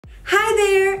Hi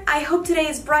there! I hope today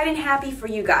is bright and happy for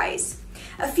you guys.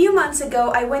 A few months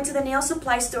ago, I went to the nail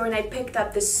supply store and I picked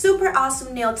up the super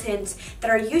awesome nail tints that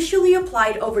are usually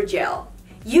applied over gel.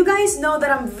 You guys know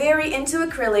that I'm very into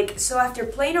acrylic, so after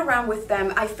playing around with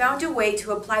them, I found a way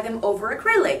to apply them over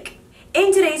acrylic.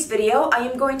 In today's video, I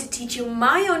am going to teach you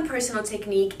my own personal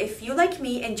technique if you, like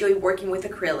me, enjoy working with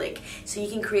acrylic, so you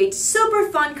can create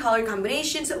super fun color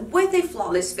combinations with a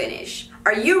flawless finish.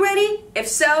 Are you ready? If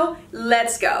so,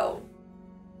 let's go!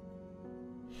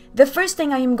 The first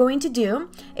thing I am going to do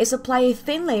is apply a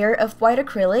thin layer of white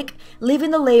acrylic,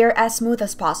 leaving the layer as smooth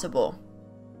as possible.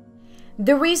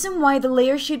 The reason why the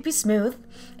layer should be smooth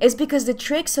is because the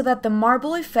trick so that the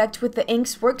marble effect with the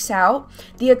inks works out,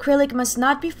 the acrylic must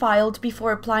not be filed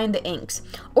before applying the inks,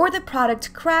 or the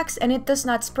product cracks and it does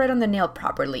not spread on the nail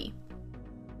properly.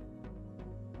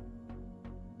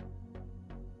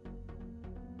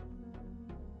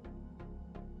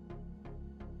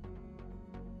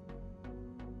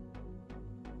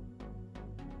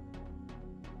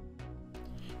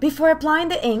 Before applying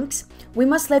the inks, we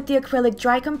must let the acrylic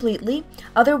dry completely,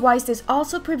 otherwise this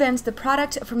also prevents the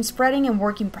product from spreading and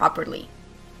working properly.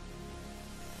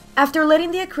 After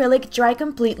letting the acrylic dry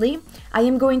completely, I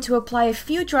am going to apply a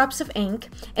few drops of ink.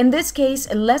 In this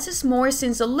case, less is more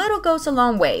since a little goes a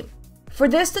long way. For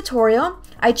this tutorial,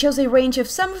 I chose a range of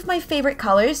some of my favorite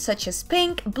colors such as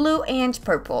pink, blue, and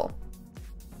purple.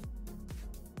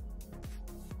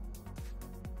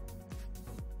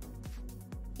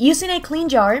 Using a clean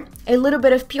jar, a little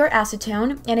bit of pure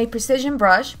acetone, and a precision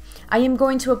brush, I am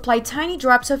going to apply tiny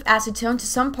drops of acetone to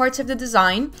some parts of the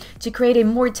design to create a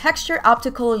more textured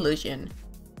optical illusion.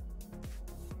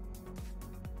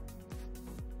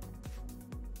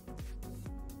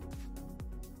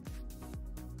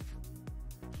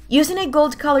 Using a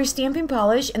gold color stamping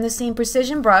polish and the same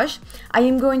precision brush, I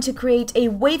am going to create a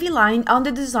wavy line on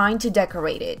the design to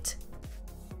decorate it.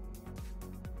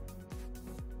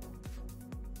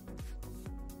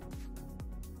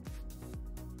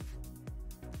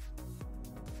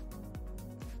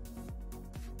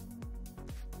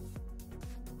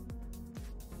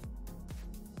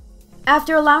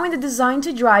 After allowing the design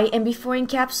to dry and before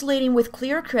encapsulating with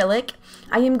clear acrylic,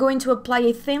 I am going to apply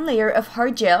a thin layer of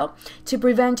hard gel to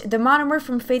prevent the monomer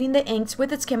from fading the inks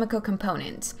with its chemical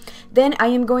components. Then I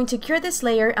am going to cure this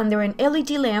layer under an LED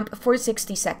lamp for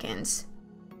 60 seconds.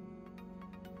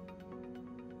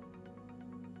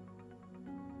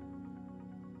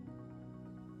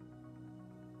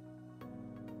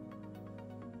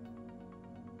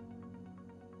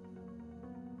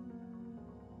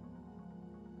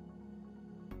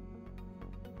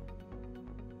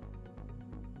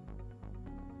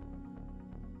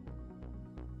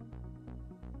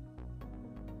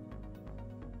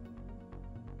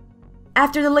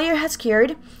 After the layer has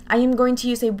cured, I am going to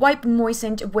use a wipe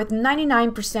moistened with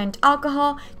 99%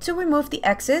 alcohol to remove the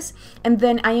excess, and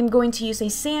then I am going to use a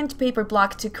sandpaper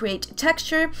block to create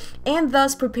texture and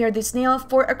thus prepare this nail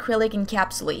for acrylic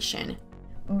encapsulation.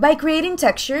 By creating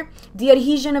texture, the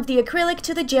adhesion of the acrylic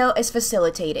to the gel is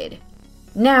facilitated.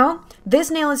 Now, this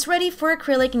nail is ready for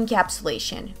acrylic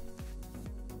encapsulation.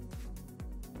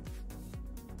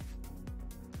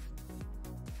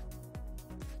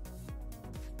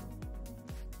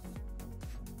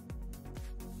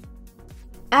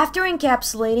 After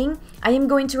encapsulating, I am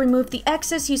going to remove the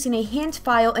excess using a hand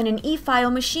file and an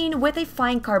e-file machine with a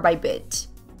fine carbide bit.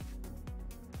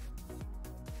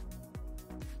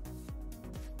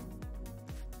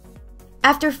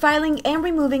 After filing and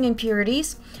removing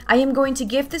impurities, I am going to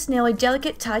give this nail a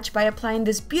delicate touch by applying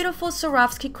this beautiful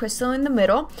Swarovski crystal in the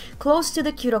middle, close to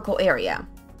the cuticle area.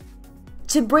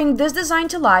 To bring this design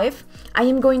to life, I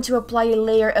am going to apply a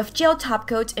layer of gel top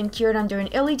coat and cure it under an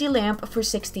LED lamp for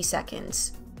 60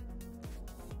 seconds.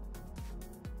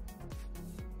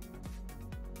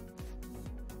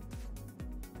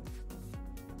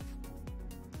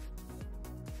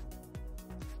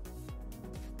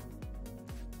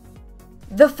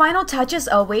 The final touch, as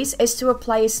always, is to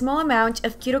apply a small amount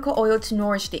of cuticle oil to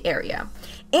nourish the area.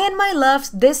 And my loves,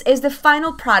 this is the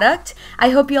final product. I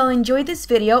hope you all enjoyed this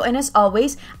video, and as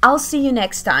always, I'll see you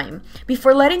next time.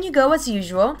 Before letting you go, as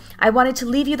usual, I wanted to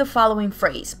leave you the following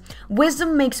phrase.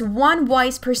 Wisdom makes one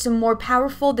wise person more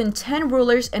powerful than 10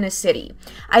 rulers in a city.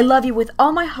 I love you with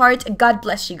all my heart. God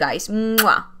bless you guys.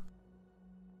 Mwah.